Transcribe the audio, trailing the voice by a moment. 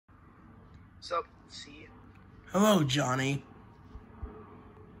What's up, C? Hello, Johnny.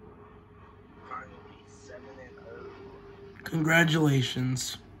 Finally, 7-0.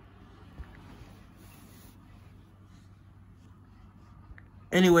 Congratulations.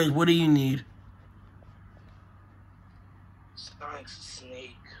 Anyways, what do you need? Sonic's a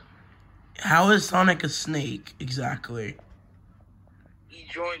snake. How is Sonic a snake, exactly? He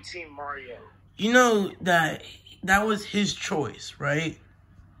joined Team Mario. You know that was his choice, right?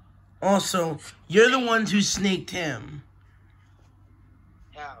 Also, you're the ones who snaked him.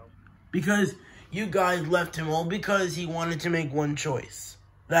 How? Because you guys left him all because he wanted to make one choice.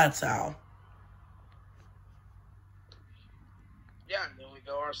 That's how. Yeah, and then we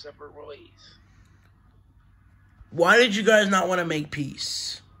go our separate ways. Why did you guys not want to make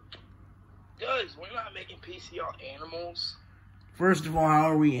peace? Guys, we're not making peace, y'all animals. First of all,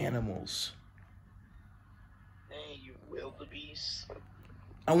 how are we animals? Hey, you wildebeest.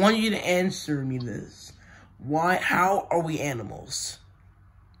 I want you to answer me this. How are we animals?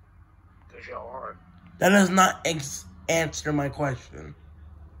 Because y'all are. That does not answer my question.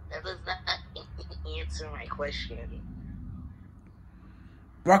 That does not answer my question.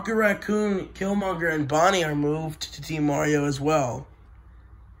 Rocket Raccoon, Killmonger, and Bonnie are moved to Team Mario as well.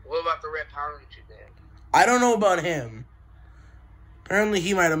 What about the Red Power Ranger then? I don't know about him. Apparently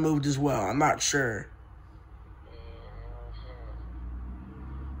he might have moved as well. I'm not sure.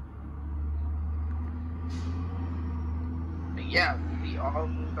 But yeah, we all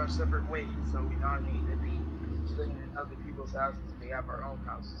moved our separate ways, so we don't need to be living in other people's houses. We have our own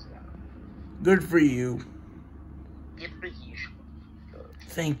houses now. Good for you. Good for you.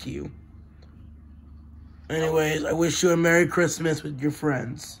 Thank you. Anyways, I wish you a Merry Christmas with your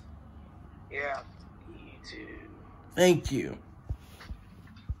friends. Yeah, you too. Thank you.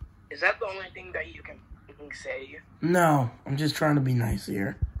 Is that the only thing that you can say? No, I'm just trying to be nice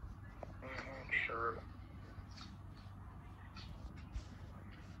here. Sure.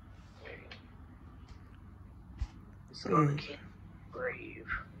 Let's go to Kayla's grave.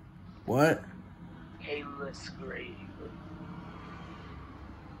 What? Kayla's grave.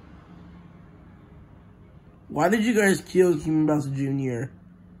 Why did you guys kill Human Bowser Jr.?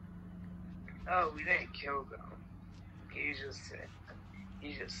 Oh, we didn't kill them. He's just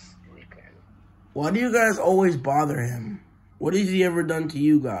sleeping. Why do you guys always bother him? What has he ever done to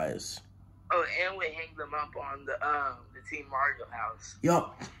you guys? Oh, and we hanged them up on the Team Mario house.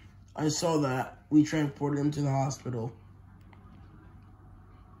 Yup, I saw that. We transported him to the hospital.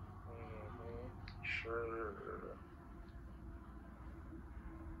 Sure.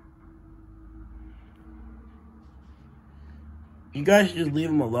 You guys should just leave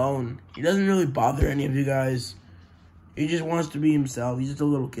him alone. He doesn't really bother any of you guys. He just wants to be himself. He's just a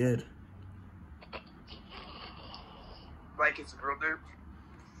little kid. Like his brother?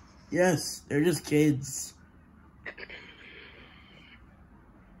 Yes, they're just kids.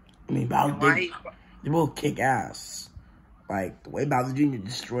 I mean, Bowser, they both kick ass. Like, the way Bowser Jr.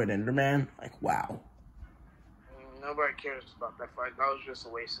 destroyed Enderman, like, wow. Nobody cares about that fight. That was just a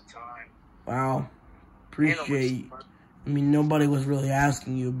waste of time. Wow. Appreciate. I mean, nobody was really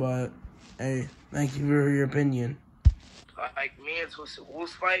asking you, but hey, thank you for your opinion. Like, me and Twisted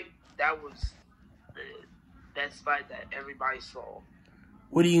Wolf's fight, that was the best fight that everybody saw.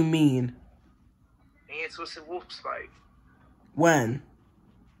 What do you mean? Me and Twisted Wolf's fight. When?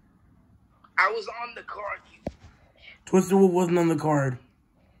 I was on the card. Twisted Wolf wasn't on the card.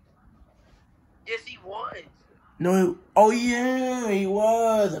 Yes, he was. No, oh yeah, he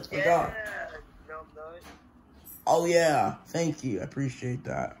was. I forgot. Yeah. No, no. Oh yeah, thank you. I appreciate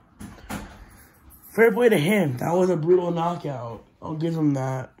that. Fair play to him. That was a brutal knockout. I'll give him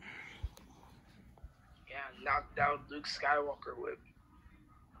that. Yeah, knocked out Luke Skywalker with.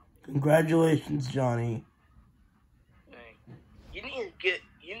 Congratulations, Johnny. You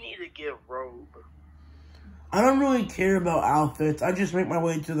need to get a robe. I don't really care about outfits. I just make my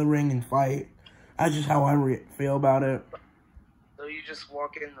way to the ring and fight. That's just how I feel about it. So you just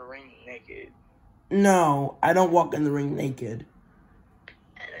walk in the ring naked? No, I don't walk in the ring naked.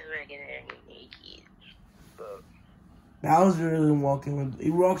 I don't walk in the ring naked. But Bowser isn't walking with.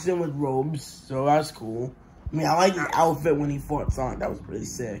 He walks in with robes, so that's cool. I mean, I like his outfit when he fought Sonic. That was pretty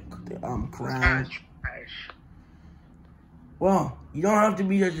sick. The crown. Well, you don't have to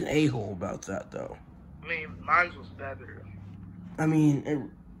be such an a-hole about that, though. I mean, mine was better. I mean,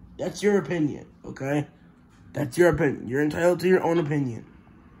 that's your opinion, okay? That's your opinion. You're entitled to your own opinion.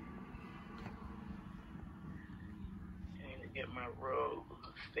 I need to get my robe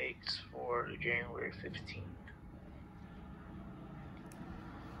fixed for January 15th.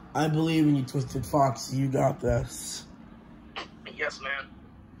 I believe in you, Twisted Fox. You got this. Yes, man.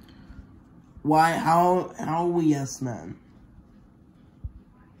 Why? How are we yes men?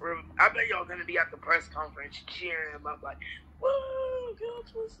 I bet y'all gonna be at the press conference cheering him up like, "Whoa, go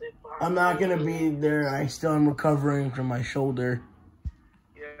Twisted Fire!" I'm not gonna be there. I still am recovering from my shoulder.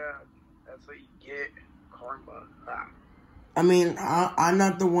 Yeah, that's what you get. Karma. I mean, I'm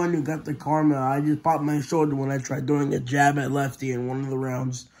not the one who got the karma. I just popped my shoulder when I tried doing a jab at lefty in one of the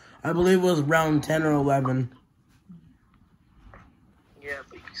rounds. I believe it was round 10 or 11. Yeah,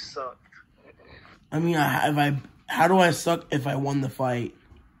 but you sucked. I mean, how do I suck if I won the fight?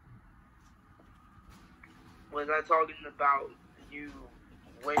 Was I talking about you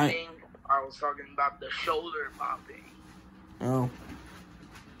winning? I was talking about the shoulder popping. Oh.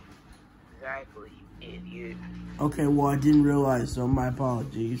 Exactly, you idiot. Okay, well, I didn't realize, so my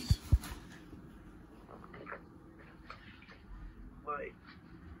apologies. But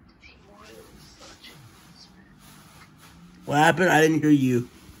Team Mario is such a yes man. What happened? I didn't hear you.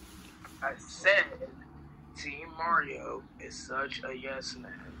 I said Team Mario is such a yes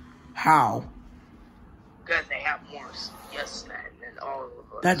man. How? Because they have more yes men than all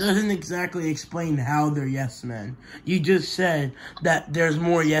of us. That doesn't exactly explain how they're yes men. You just said that there's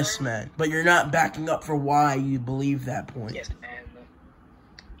more yes men, but you're not backing up for why you believe that point. Yes man.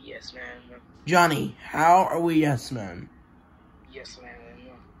 Yes man. Johnny, how are we yes men? Yes man.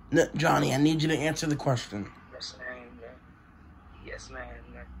 No, Johnny, I need you to answer the question. Yes man. Yes man.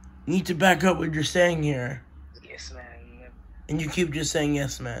 You need to back up what you're saying here. Yes man. And you keep just saying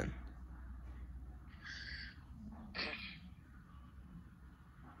yes man.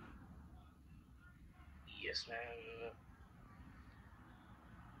 Yes man.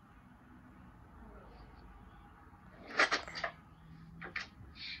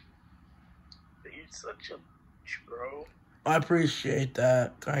 You're such a bitch, bro. I appreciate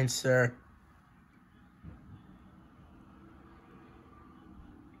that, kind sir.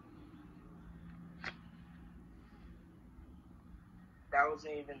 That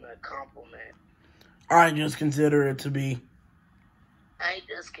wasn't even a compliment. I just consider it to be. I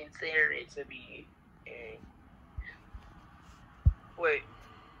just consider it to be a... Wait,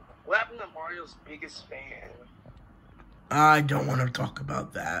 what happened to Mario's biggest fan? I don't want to talk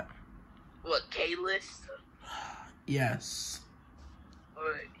about that. What, K-List? Yes.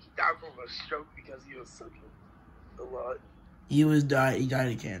 He died from a stroke because he was sucking a lot. He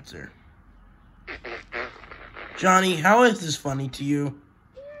died of cancer. Johnny, how is this funny to you?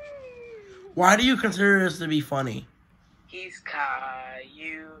 Why do you consider this to be funny? He's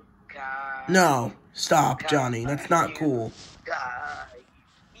Caillou. No, stop, Johnny. That's not cool.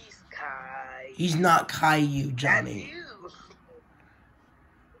 He's Caillou. He's not Caillou, Johnny. That's you.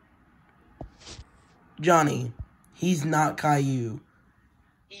 Johnny, he's not Caillou.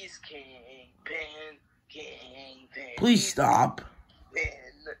 He's Kingpin. Please stop.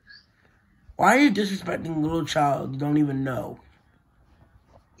 Why are you disrespecting a little child you don't even know?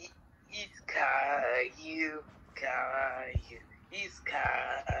 He's Caillou. He's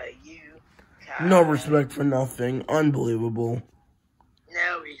Caillou. No respect for nothing. Unbelievable.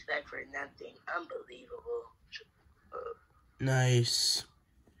 No respect for nothing. Unbelievable. Nice.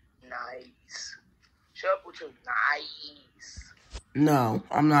 Nice. Shut up with your nice. No,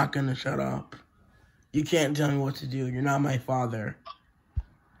 I'm not gonna shut up. You can't tell me what to do. You're not my father.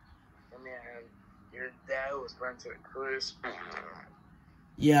 Man, your dad was burnt to a crisp.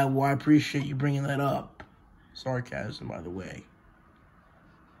 Yeah, well, I appreciate you bringing that up. Sarcasm, by the way.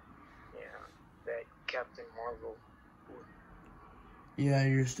 Yeah, that Captain Marvel. Yeah,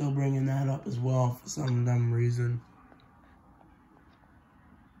 you're still bringing that up as well for some dumb reason.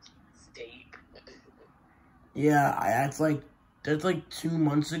 Steak. Yeah, that's like 2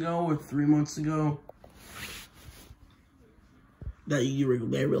 months ago or 3 months ago that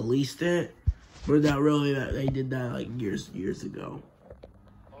they released it, but that really that they did that like years ago.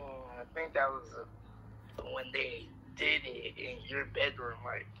 I think that was when they did it in your bedroom,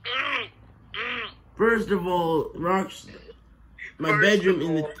 like. First of all, my bedroom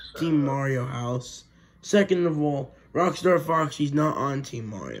in the Team Mario house. Second of all, Rockstar Fox, he's not on Team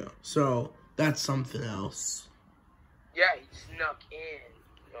Mario, so that's something else. Yeah, he snuck in.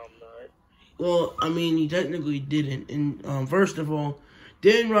 No, I'm not. Well, I mean, he technically didn't. And first of all,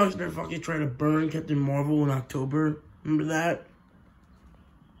 didn't Rockstar Fox try to burn Captain Marvel in October? Remember that?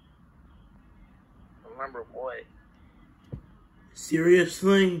 Remember what?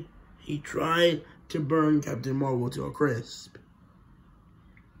 Seriously? He tried to burn Captain Marvel to a crisp.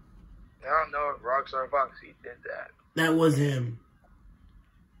 I don't know if Rockstar Fox did that. That was him.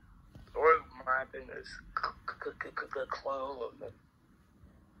 Or it might have been this clone of them.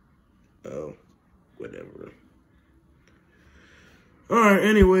 Oh, whatever. Alright,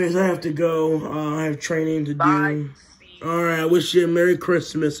 anyways, I have to go. I have training to Bye. do. Alright, I wish you a Merry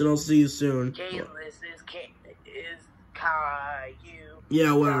Christmas, and I'll see you soon. Cayless is Caillou.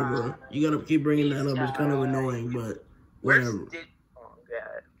 Yeah, whatever. You gotta keep bringing that up. It's kind of annoying, but whatever.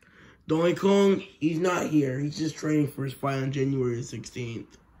 Donkey Kong, he's not here. He's just training for his fight on January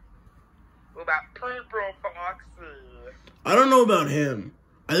 16th. What about Purple Foxy? I don't know about him.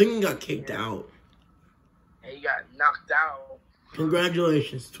 I think he got kicked out. And he got knocked out.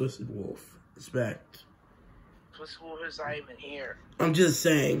 Congratulations, Twisted Wolf. Respect. Twisted Wolf is not even here. I'm just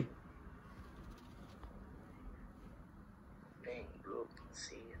saying. Dang, we'll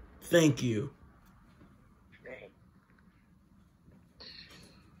see. Thank you. Dang.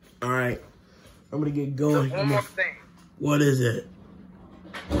 Alright. I'm gonna get going. So one more thing. What is it?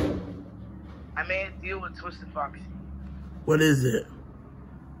 I made a deal with Twisted Foxy. What is it?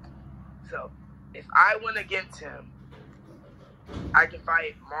 So, if I win against him, I can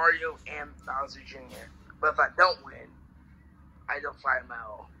fight Mario and Bowser Jr. But if I don't win, I don't fight him at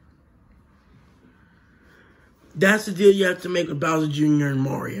all. That's the deal you have to make with Bowser Jr. and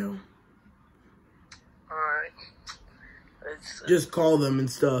Mario. Alright. Just call them and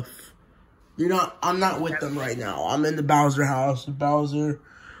stuff. I'm not with them right now. I'm in the Bowser house with Bowser.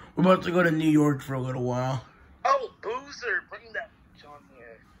 We're about to go to New York for a little while. Oh, Boozer, bring that John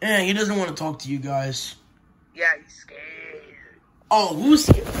here. Yeah, he doesn't want to talk to you guys. Yeah, he's scared. Oh, who's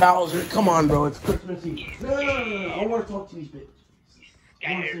scared? Bowser? Come on, bro. It's Christmas Eve. No. I want to talk to these bitches.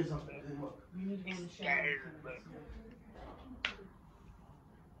 I want to say something. He's scared.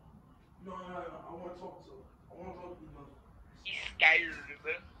 No. I want to talk to these motherfuckers. He's scared.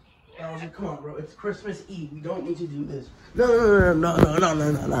 Bowser, come on, bro. It's Christmas Eve. We don't need to do this. No.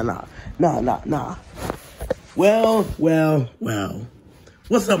 Well.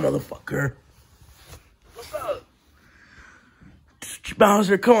 What's up, motherfucker? What's up?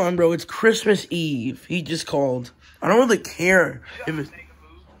 Bowser, come on, bro. It's Christmas Eve. He just called. I don't really care if it's...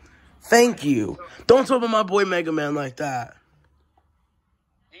 Thank you. Don't talk about my boy Mega Man like that.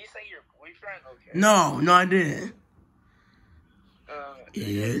 Did you say your boyfriend? Okay. No, I didn't.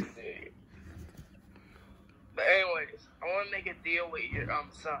 Idiot. But anyways, I want to make a deal with your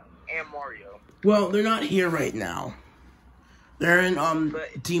son and Mario. Well, they're not here right now. They're in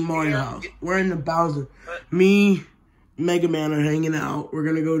Team Mario house. We're in the Bowser. Me, Mega Man are hanging out. We're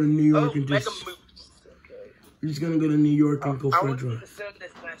gonna go to New York and just. Okay. We're just gonna go to New York and go for a drive. I want you to send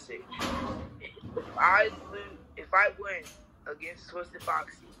this message. If I win against Twisted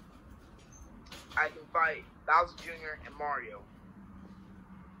Foxy, I can fight Bowser Jr. and Mario.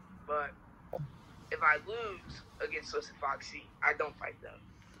 But if I lose against Twisted Foxy, I don't fight them.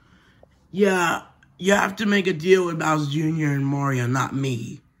 Yeah, you have to make a deal with Bowser Jr. and Mario, not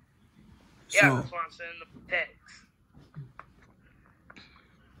me. Yeah, that's why I'm sending them text.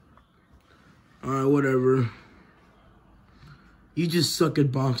 Alright, whatever. You just suck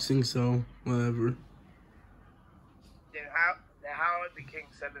at boxing, so whatever. Then how I became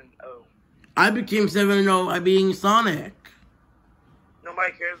 7-0. I became 7-0 by beating Sonic.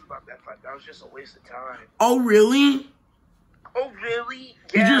 Nobody cares about that fight. That was just a waste of time. Oh, really? Oh, really?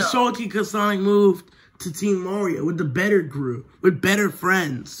 Yeah. You just salty because Sonic moved to Team Mario with the better group, with better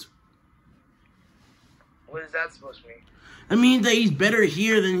friends. What is that supposed to mean? I mean that he's better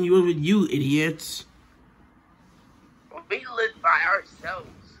here than he was with you, idiots. Well, we live by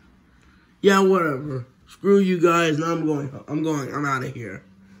ourselves. Yeah, whatever. Screw you guys. Now I'm out of here.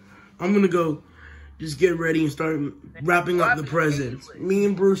 I'm gonna go just get ready and start wrapping up the presents. Me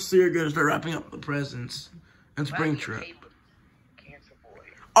and Bruce Lee are gonna start wrapping up the presents and spring trip.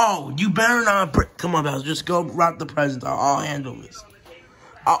 Oh, you better not. Come on, Bowser. Just go wrap the presents. I'll handle this.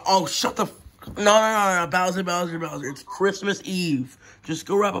 Oh, shut the. No, Bowser. It's Christmas Eve. Just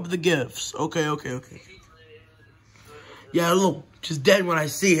go wrap up the gifts. Okay. Yeah, look, just dead when I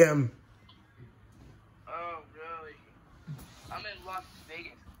see him. Oh, really? I'm in Las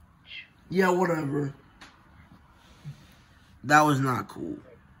Vegas. Yeah, whatever. That was not cool.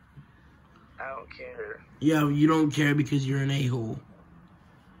 I don't care. Yeah, you don't care because you're an a-hole.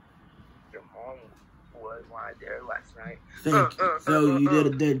 Your mom was when I there last night. Thank you. So you did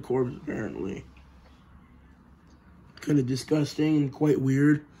a dead corpse, apparently. Kind of disgusting and quite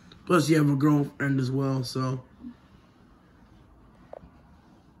weird. Plus, you have a girlfriend as well, so.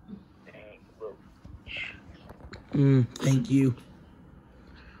 Thank you.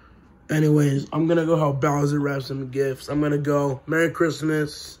 Anyways, I'm gonna go help Bowser wrap some gifts. I'm gonna go. Merry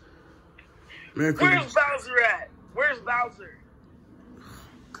Christmas. Merry Christmas. Where's Bowser at? Where's Bowser?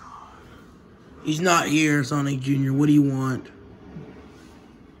 God. He's not here, Sonic Jr. What do you want?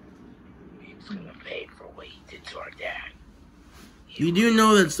 He's gonna pay for what he did to our dad. You do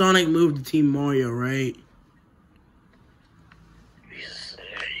know that Sonic moved to Team Mario, right? He's a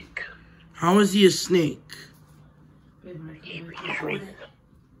snake. How is he a snake? He betrayed them.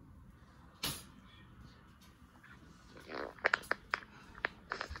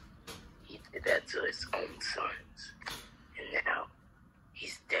 He did that to his own sons. And now,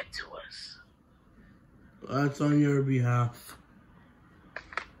 he's dead to us. That's on your behalf.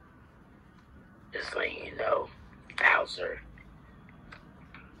 Just letting you know, Bowser.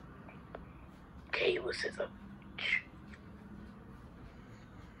 Kalos is a bitch.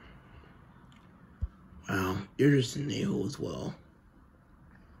 Wow, you're just an a-hole as well.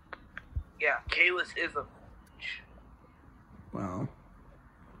 Yeah, Kalos is a bitch. Wow.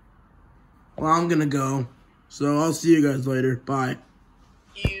 Well, I'm gonna go. So I'll see you guys later. Bye.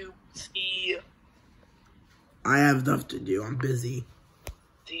 You see. I have stuff to do. I'm busy.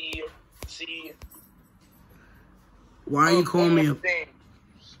 See. Why are you calling me? Thing.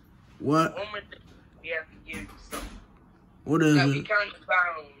 What? One more thing. We have to give you something. What is That we it? kind of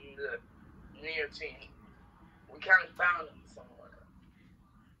found the near team. We kind of found him somewhere.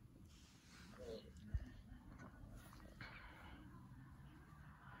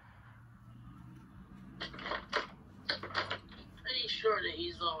 Pretty sure that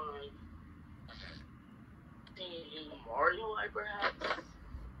he's on Team Mario, like perhaps.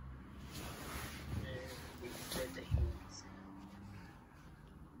 And he said that he's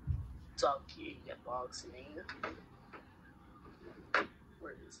talking at boxing.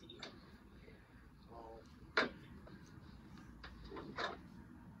 Where is he?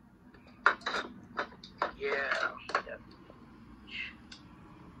 Yeah.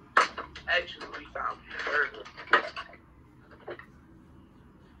 Actually, we found her.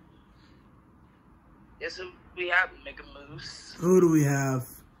 Yes, so we have Mega Moose. Who do we have?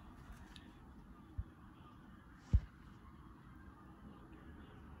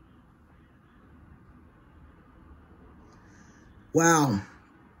 Wow.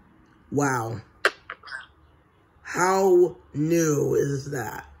 How new is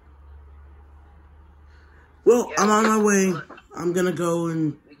that? Well, Yeah, I'm on my way. I'm gonna go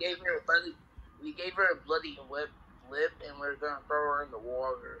and... We gave her a bloody lip, and we're gonna throw her in the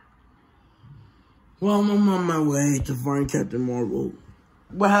water. Well, I'm on my way to find Captain Marvel.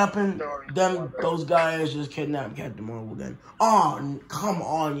 What happened? Those guys just kidnapped Captain Marvel again. Oh, come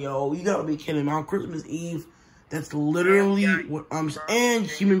on, yo. You gotta be kidding me. On Christmas Eve, that's literally what I'm saying. And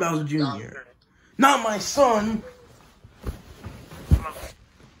Human Bowser Jr. Not my son.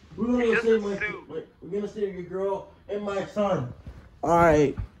 We're gonna save your girl and my son.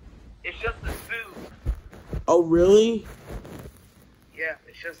 Alright. It's just a suit. Oh, really? Yeah,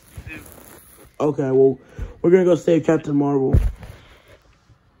 it's just a suit. Okay, well, we're gonna go save Captain Marvel.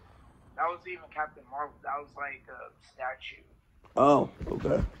 That wasn't even Captain Marvel. That was like a statue. Oh,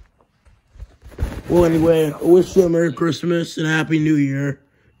 okay. Well, anyway, I wish you a Merry Christmas and Happy New Year.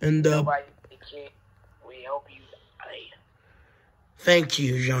 And, we hope you die. Thank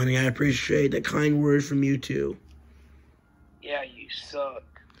you, Johnny. I appreciate the kind words from you, too. Yeah, you suck.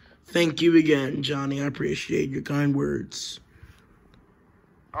 Thank you again, Johnny. I appreciate your kind words.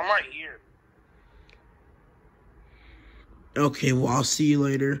 I'm right here. Okay, well, I'll see you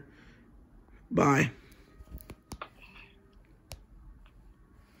later. Bye.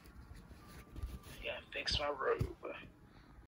 Yeah, fix my road.